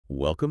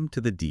Welcome to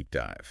the Deep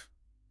Dive.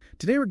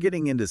 Today we're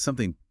getting into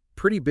something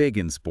pretty big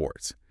in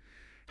sports.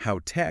 How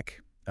tech,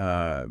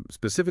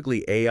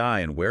 specifically AI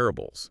and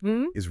wearables,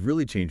 is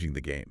really changing the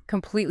game.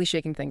 Completely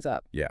shaking things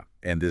up. Yeah,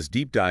 and this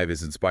deep dive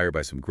is inspired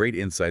by some great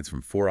insights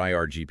from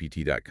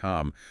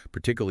 4IRGPT.com,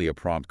 particularly a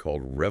prompt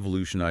called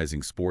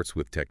Revolutionizing Sports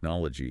with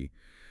Technology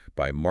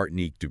by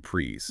Martinique Du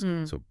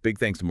Preez. So big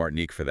thanks to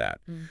Martinique for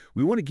that.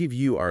 We want to give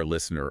you, our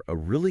listener, a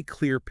really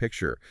clear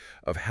picture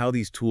of how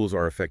these tools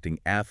are affecting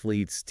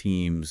athletes,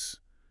 teams,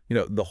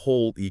 the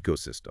whole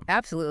ecosystem.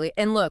 Absolutely.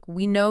 And look,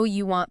 we know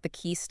you want the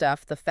key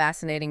stuff, the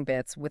fascinating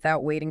bits,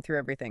 without wading through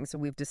everything, so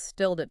we've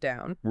distilled it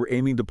down. We're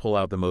aiming to pull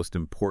out the most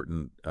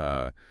important,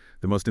 the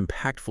most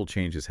impactful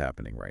changes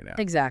happening right now.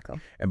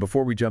 Exactly. And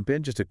before we jump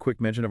in, just a quick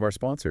mention of our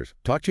sponsors.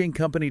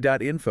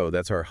 TalkchainCompany.info,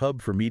 that's our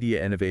hub for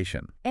media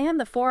innovation. And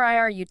the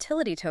 4IR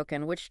utility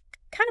token, which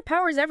kind of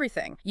powers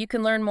everything. You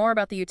can learn more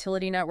about the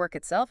utility network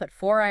itself at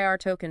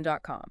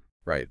 4IRtoken.com.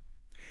 Right.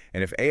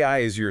 And if AI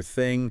is your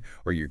thing,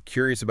 or you're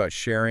curious about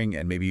sharing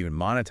and maybe even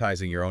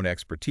monetizing your own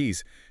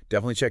expertise,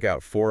 definitely check out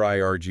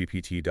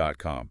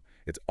 4IRGPT.com.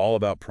 It's all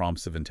about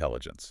prompts of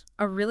intelligence.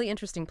 A really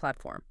interesting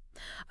platform.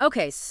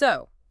 Okay,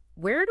 so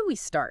where do we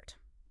start?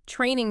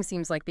 Training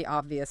seems like the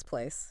obvious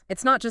place.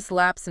 It's not just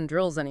laps and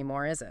drills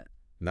anymore, is it?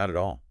 Not at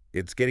all.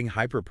 It's getting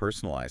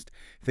hyper-personalized.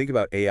 Think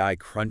about AI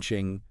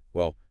crunching,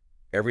 well,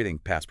 everything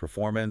past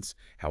performance,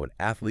 how an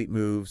athlete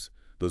moves,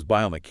 those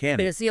biomechanics.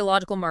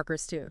 Physiological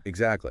markers, too.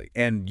 Exactly.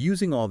 And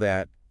using all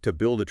that to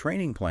build a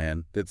training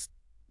plan that's,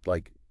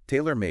 like,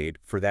 tailor-made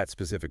for that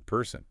specific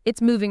person.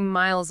 It's moving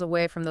miles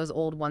away from those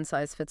old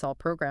one-size-fits-all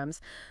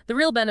programs. The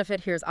real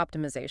benefit here is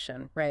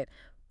optimization, right?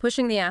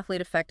 Pushing the athlete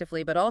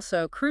effectively, but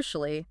also,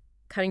 crucially,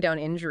 cutting down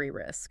injury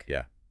risk.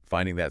 Yeah.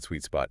 Finding that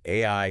sweet spot.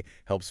 AI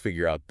helps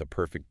figure out the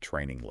perfect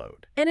training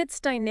load. And it's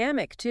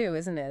dynamic, too,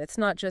 isn't it? It's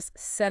not just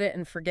set it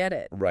and forget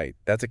it. Right.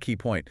 That's a key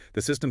point.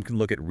 The system can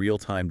look at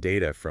real-time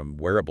data from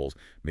wearables.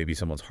 Maybe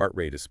someone's heart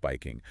rate is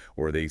spiking,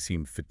 or they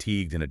seem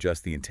fatigued and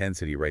adjust the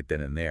intensity right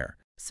then and there.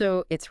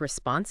 So it's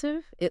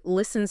responsive. It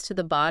listens to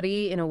the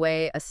body in a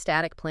way a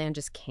static plan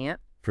just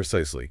can't.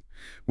 Precisely.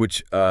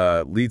 Which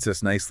leads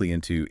us nicely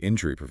into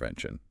injury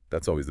prevention.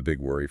 That's always the big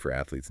worry for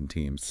athletes and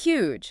teams.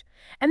 Huge.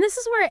 And this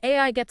is where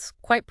AI gets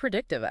quite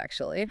predictive,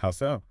 actually. How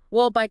so?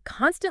 Well, by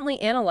constantly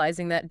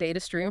analyzing that data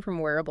stream from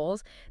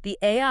wearables, the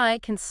AI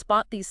can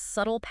spot these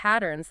subtle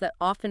patterns that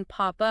often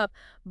pop up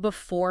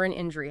before an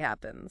injury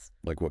happens.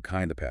 Like what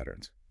kind of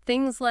patterns?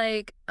 Things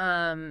like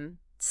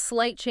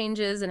slight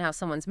changes in how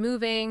someone's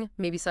moving,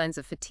 maybe signs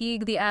of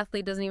fatigue the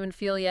athlete doesn't even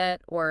feel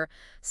yet, or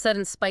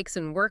sudden spikes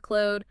in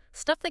workload,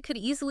 stuff that could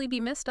easily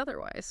be missed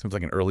otherwise. Sounds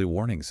like an early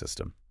warning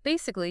system.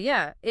 Basically,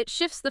 yeah. It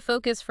shifts the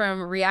focus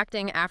from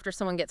reacting after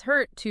someone gets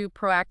hurt to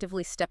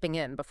proactively stepping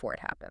in before it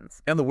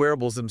happens. And the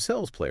wearables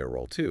themselves play a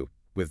role, too,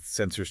 with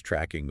sensors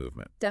tracking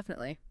movement.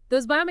 Definitely.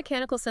 Those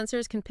biomechanical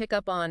sensors can pick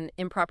up on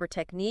improper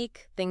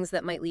technique, things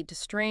that might lead to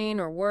strain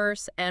or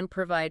worse, and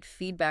provide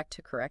feedback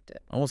to correct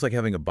it. Almost like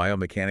having a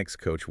biomechanics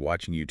coach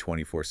watching you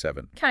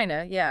 24/7.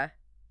 Kinda, yeah.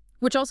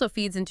 Which also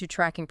feeds into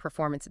tracking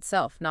performance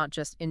itself, not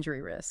just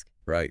injury risk.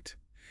 Right.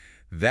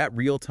 That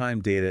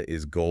real-time data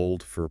is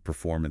gold for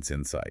performance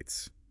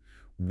insights.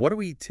 What are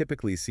we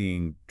typically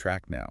seeing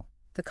tracked now?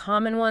 The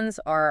common ones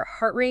are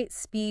heart rate,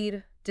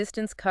 speed,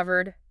 distance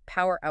covered,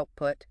 power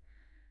output,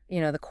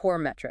 the core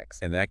metrics.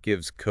 And that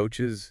gives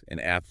coaches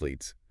and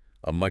athletes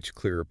a much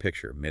clearer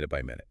picture minute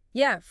by minute.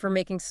 Yeah, for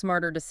making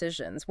smarter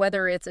decisions,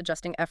 whether it's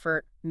adjusting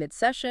effort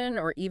mid-session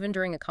or even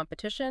during a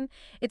competition.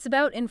 It's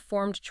about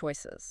informed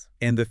choices.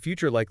 And the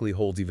future likely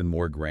holds even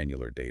more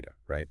granular data,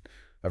 right?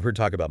 I've heard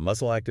talk about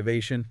muscle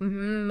activation.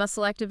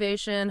 Muscle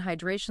activation,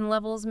 hydration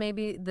levels,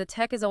 maybe. The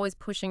tech is always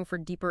pushing for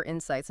deeper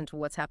insights into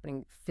what's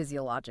happening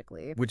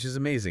physiologically. Which is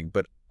amazing,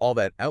 but all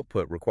that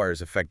output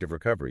requires effective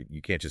recovery.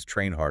 You can't just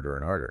train harder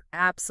and harder.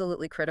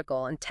 Absolutely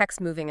critical, and tech's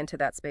moving into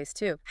that space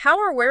too. How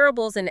are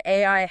wearables and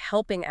AI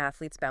helping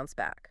athletes bounce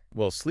back?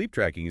 Well, sleep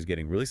tracking is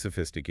getting really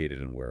sophisticated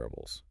in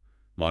wearables.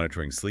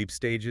 Monitoring sleep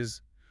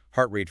stages,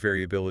 heart rate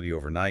variability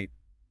overnight,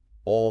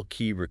 all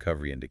key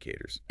recovery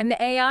indicators. And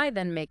the AI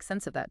then makes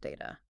sense of that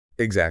data.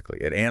 Exactly.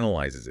 It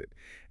analyzes it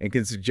and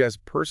can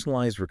suggest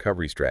personalized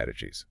recovery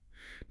strategies.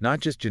 Not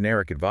just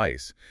generic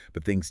advice,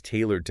 but things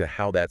tailored to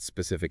how that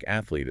specific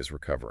athlete is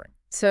recovering.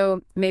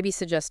 So maybe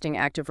suggesting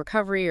active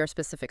recovery or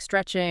specific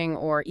stretching,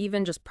 or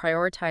even just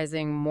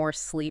prioritizing more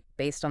sleep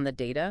based on the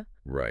data.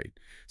 Right.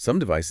 Some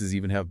devices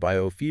even have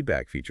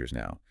biofeedback features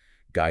now,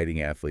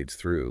 guiding athletes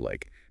through,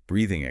 like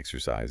breathing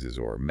exercises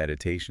or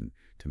meditation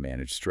to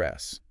manage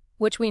stress.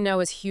 Which we know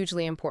is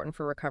hugely important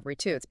for recovery,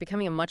 too. It's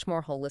becoming a much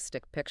more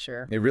holistic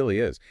picture. It really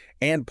is.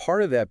 And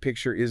part of that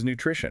picture is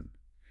nutrition.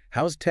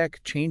 How's tech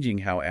changing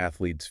how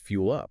athletes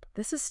fuel up?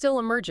 This is still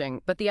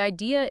emerging, but the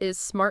idea is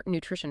smart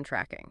nutrition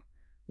tracking.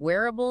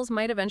 Wearables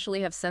might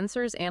eventually have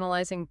sensors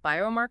analyzing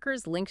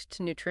biomarkers linked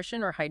to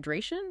nutrition or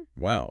hydration?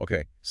 Wow,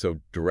 okay. So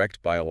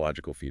direct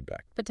biological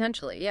feedback.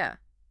 Potentially, yeah.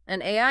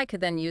 And AI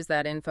could then use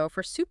that info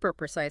for super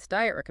precise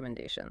diet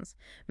recommendations,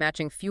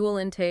 matching fuel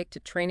intake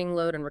to training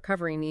load and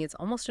recovery needs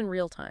almost in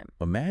real time.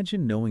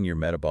 Imagine knowing your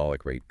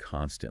metabolic rate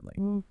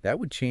constantly. That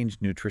would change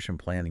nutrition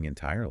planning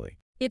entirely.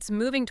 It's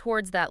moving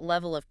towards that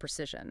level of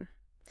precision.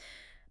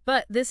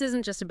 But this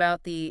isn't just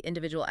about the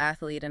individual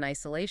athlete in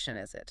isolation,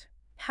 is it?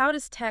 How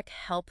does tech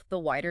help the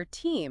wider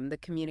team, the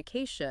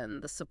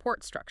communication, the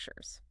support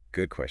structures?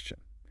 Good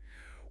question.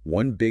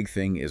 One big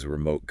thing is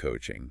remote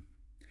coaching.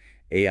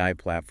 AI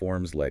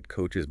platforms let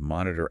coaches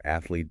monitor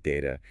athlete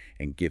data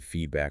and give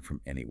feedback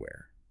from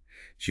anywhere.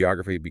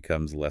 Geography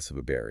becomes less of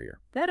a barrier.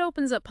 That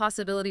opens up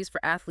possibilities for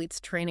athletes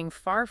training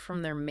far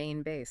from their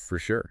main base. For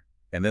sure.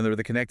 And then there are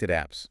the connected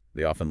apps.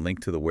 They often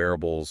link to the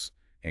wearables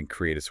and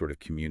create a sort of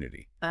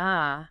community.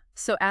 Ah,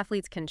 so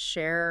athletes can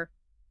share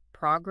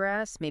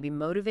progress, maybe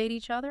motivate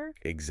each other?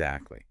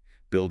 Exactly.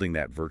 Building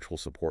that virtual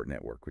support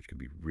network, which can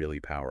be really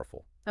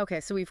powerful.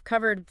 Okay, so we've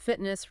covered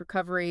fitness,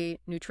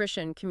 recovery,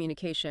 nutrition,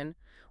 communication.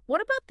 What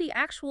about the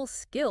actual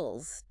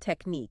skills,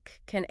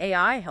 technique? Can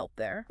AI help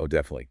there? Oh,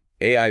 definitely.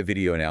 AI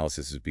video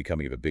analysis is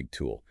becoming a big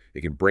tool.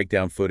 It can break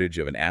down footage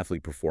of an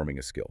athlete performing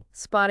a skill.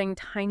 Spotting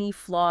tiny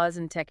flaws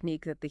in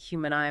technique that the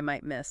human eye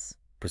might miss.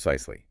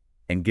 Precisely.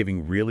 And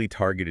giving really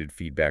targeted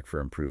feedback for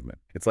improvement.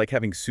 It's like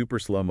having super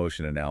slow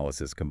motion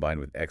analysis combined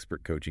with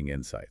expert coaching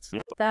insights.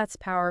 That's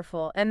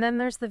powerful. And then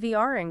there's the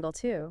VR angle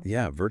too.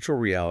 Yeah, virtual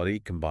reality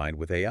combined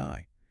with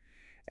AI.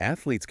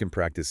 Athletes can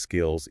practice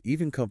skills,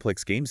 even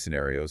complex game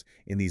scenarios,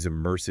 in these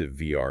immersive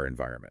VR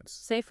environments.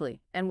 Safely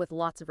and with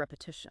lots of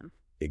repetition.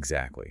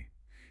 Exactly.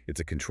 It's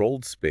a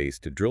controlled space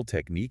to drill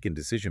technique and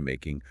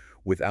decision-making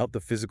without the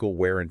physical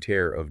wear and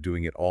tear of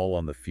doing it all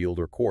on the field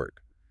or court.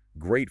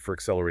 Great for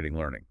accelerating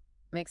learning.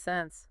 Makes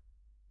sense.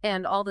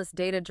 And all this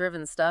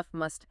data-driven stuff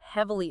must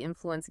heavily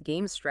influence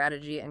game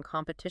strategy and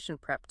competition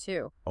prep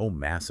too. Oh,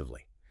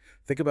 massively.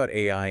 Think about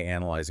AI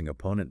analyzing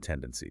opponent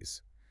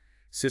tendencies,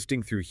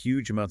 sifting through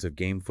huge amounts of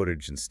game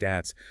footage and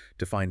stats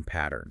to find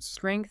patterns.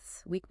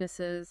 Strengths,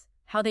 weaknesses,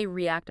 how they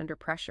react under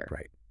pressure.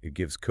 Right. It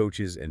gives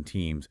coaches and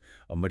teams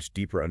a much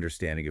deeper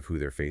understanding of who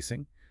they're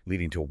facing,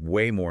 leading to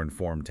way more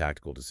informed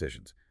tactical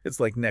decisions.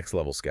 It's like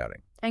next-level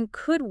scouting. And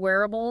could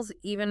wearables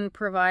even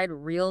provide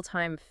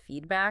real-time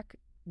feedback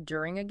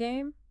during a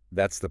game?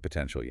 That's the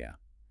potential, yeah.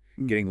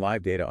 Getting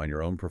live data on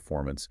your own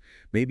performance,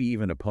 maybe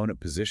even opponent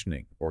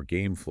positioning or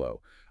game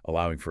flow,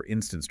 allowing for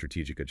instant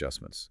strategic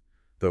adjustments.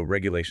 Though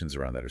regulations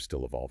around that are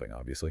still evolving,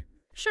 obviously.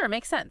 Sure,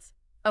 makes sense.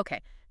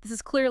 Okay, this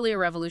is clearly a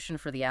revolution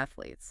for the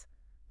athletes.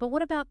 But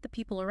what about the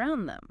people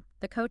around them?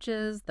 The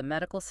coaches, the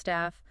medical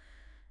staff?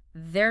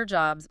 Their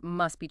jobs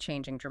must be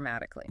changing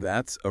dramatically.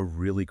 That's a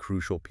really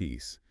crucial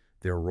piece.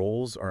 Their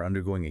roles are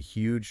undergoing a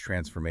huge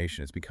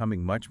transformation. It's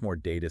becoming much more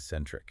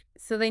data-centric.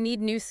 So they need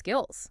new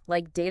skills,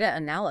 like data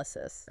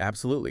analysis.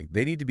 Absolutely.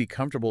 They need to be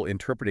comfortable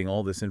interpreting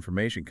all this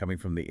information coming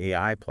from the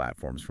AI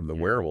platforms, from the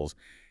wearables.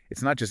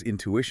 It's not just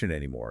intuition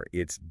anymore.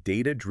 It's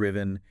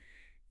data-driven,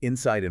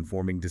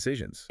 insight-informing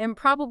decisions. And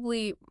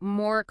probably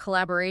more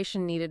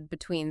collaboration needed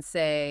between,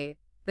 say,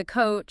 the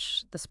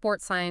coach, the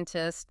sports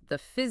scientist, the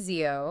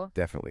physio.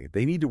 Definitely.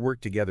 They need to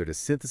work together to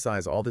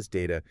synthesize all this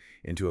data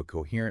into a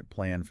coherent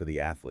plan for the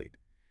athlete.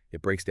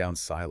 It breaks down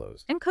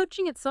silos. And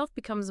coaching itself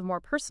becomes more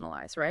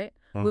personalized, right?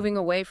 Moving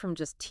away from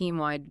just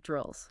team-wide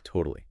drills.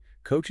 Totally.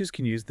 Coaches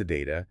can use the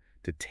data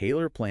to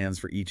tailor plans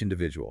for each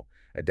individual,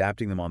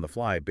 adapting them on the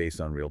fly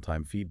based on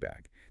real-time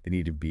feedback. They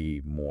need to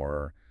be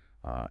more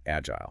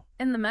agile.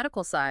 In the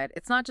medical side,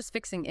 it's not just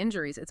fixing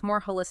injuries, it's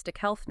more holistic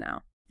health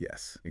now.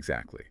 Yes,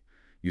 exactly.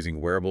 Using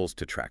wearables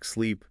to track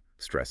sleep,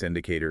 stress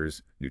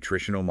indicators,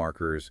 nutritional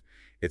markers.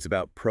 It's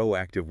about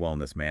proactive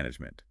wellness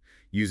management,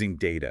 using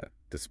data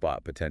to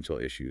spot potential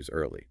issues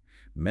early.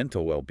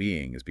 Mental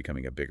well-being is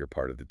becoming a bigger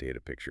part of the data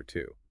picture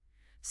too.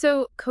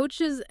 So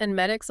coaches and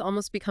medics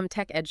almost become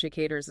tech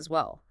educators as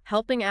well,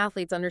 helping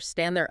athletes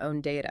understand their own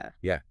data.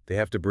 Yeah, they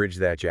have to bridge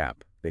that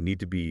gap. They need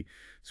to be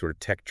sort of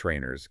tech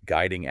trainers,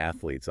 guiding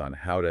athletes on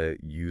how to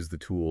use the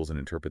tools and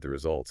interpret the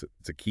results.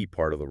 It's a key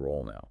part of the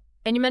role now.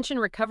 And you mentioned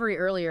recovery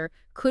earlier.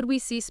 Could we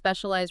see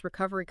specialized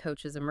recovery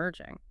coaches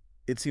emerging?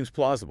 It seems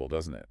plausible,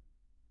 doesn't it?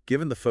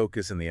 Given the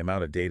focus and the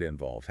amount of data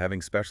involved,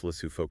 having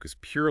specialists who focus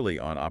purely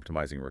on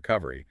optimizing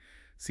recovery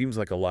seems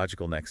like a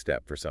logical next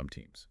step for some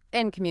teams.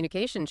 And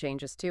communication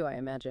changes too, I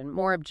imagine.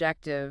 More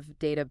objective,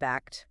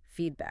 data-backed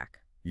feedback.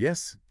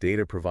 Yes,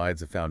 data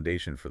provides a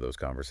foundation for those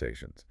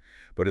conversations,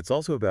 but it's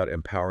also about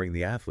empowering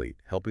the athlete,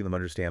 helping them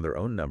understand their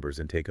own numbers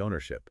and take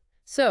ownership.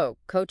 So,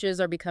 coaches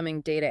are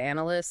becoming data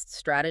analysts,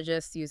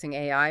 strategists using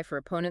AI for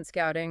opponent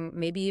scouting,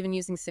 maybe even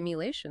using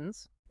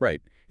simulations.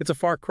 Right. It's a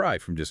far cry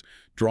from just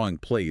drawing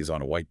plays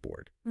on a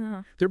whiteboard.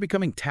 They're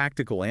becoming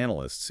tactical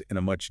analysts in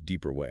a much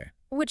deeper way.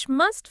 Which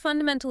must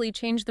fundamentally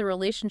change the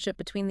relationship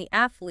between the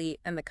athlete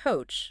and the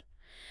coach.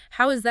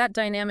 How is that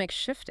dynamic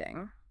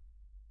shifting?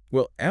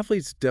 Well,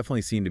 athletes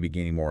definitely seem to be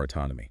gaining more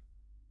autonomy.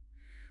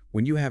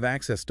 When you have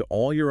access to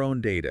all your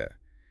own data,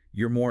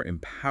 you're more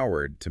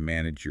empowered to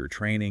manage your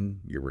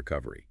training, your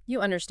recovery.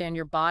 You understand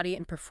your body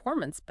and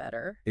performance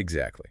better.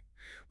 Exactly.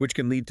 Which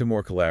can lead to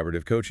more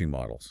collaborative coaching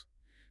models.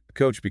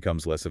 The coach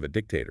becomes less of a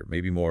dictator,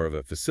 maybe more of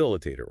a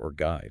facilitator or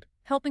guide.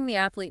 Helping the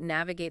athlete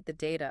navigate the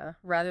data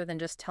rather than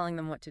just telling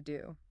them what to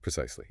do.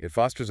 Precisely. It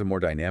fosters a more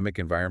dynamic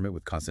environment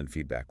with constant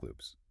feedback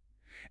loops.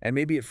 And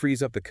maybe it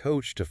frees up the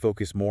coach to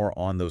focus more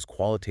on those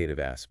qualitative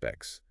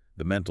aspects,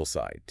 the mental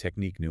side,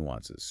 technique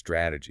nuances,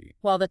 strategy.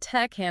 While the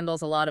tech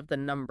handles a lot of the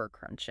number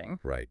crunching.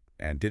 Right.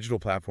 And digital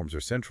platforms are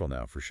central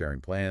now for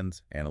sharing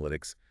plans,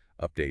 analytics,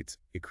 updates.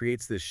 It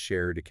creates this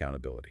shared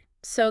accountability.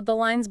 So the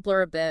lines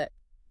blur a bit.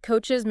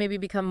 Coaches maybe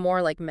become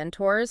more like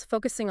mentors,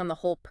 focusing on the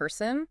whole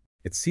person.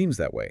 It seems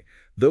that way.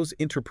 Those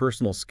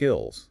interpersonal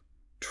skills,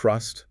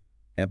 trust,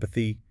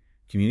 empathy,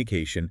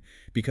 communication,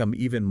 become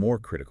even more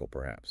critical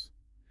perhaps,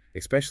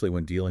 especially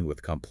when dealing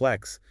with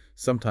complex,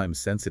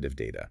 sometimes sensitive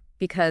data.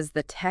 Because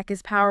the tech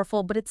is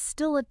powerful, but it's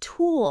still a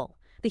tool.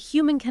 The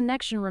human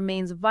connection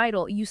remains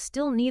vital. You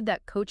still need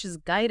that coach's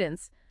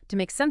guidance to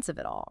make sense of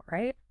it all,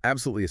 right?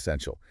 Absolutely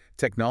essential.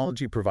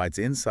 Technology provides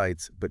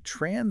insights, but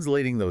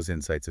translating those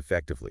insights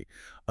effectively,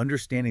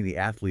 understanding the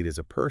athlete as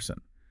a person,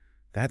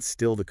 that's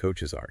still the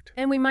coach's art.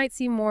 And we might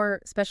see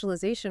more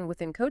specialization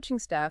within coaching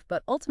staff,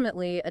 but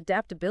ultimately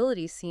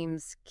adaptability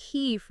seems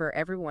key for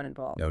everyone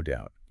involved. No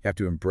doubt. You have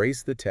to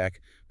embrace the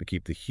tech, but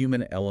keep the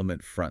human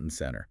element front and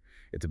center.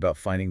 It's about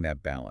finding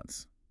that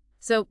balance.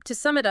 So to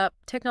sum it up,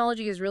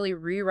 technology is really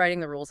rewriting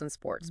the rules in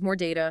sports. More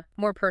data,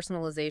 more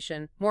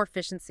personalization, more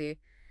efficiency,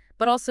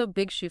 but also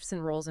big shifts in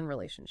roles and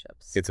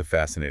relationships. It's a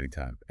fascinating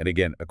time. And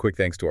again, a quick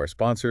thanks to our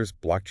sponsors,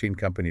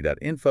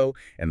 blockchaincompany.info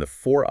and the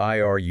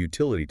 4IR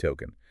utility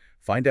token.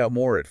 Find out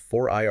more at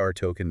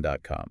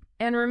 4irtoken.com.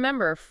 And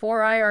remember,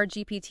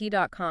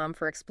 4irgpt.com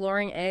for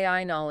exploring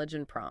AI knowledge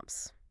and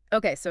prompts.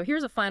 Okay, so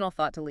here's a final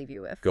thought to leave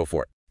you with. Go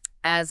for it.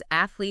 As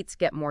athletes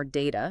get more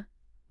data,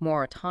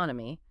 more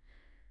autonomy,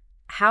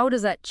 how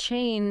does that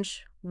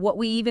change what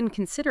we even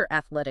consider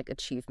athletic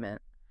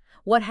achievement?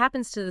 What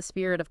happens to the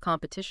spirit of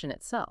competition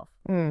itself?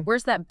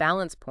 Where's that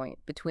balance point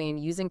between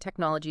using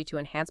technology to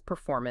enhance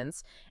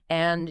performance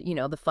and,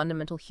 the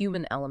fundamental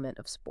human element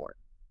of sport?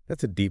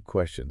 That's a deep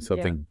question,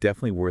 something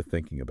definitely worth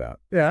thinking about.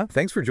 Yeah.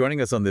 Thanks for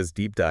joining us on this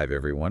deep dive,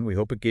 everyone. We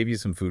hope it gave you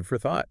some food for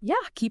thought. Yeah,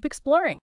 keep exploring.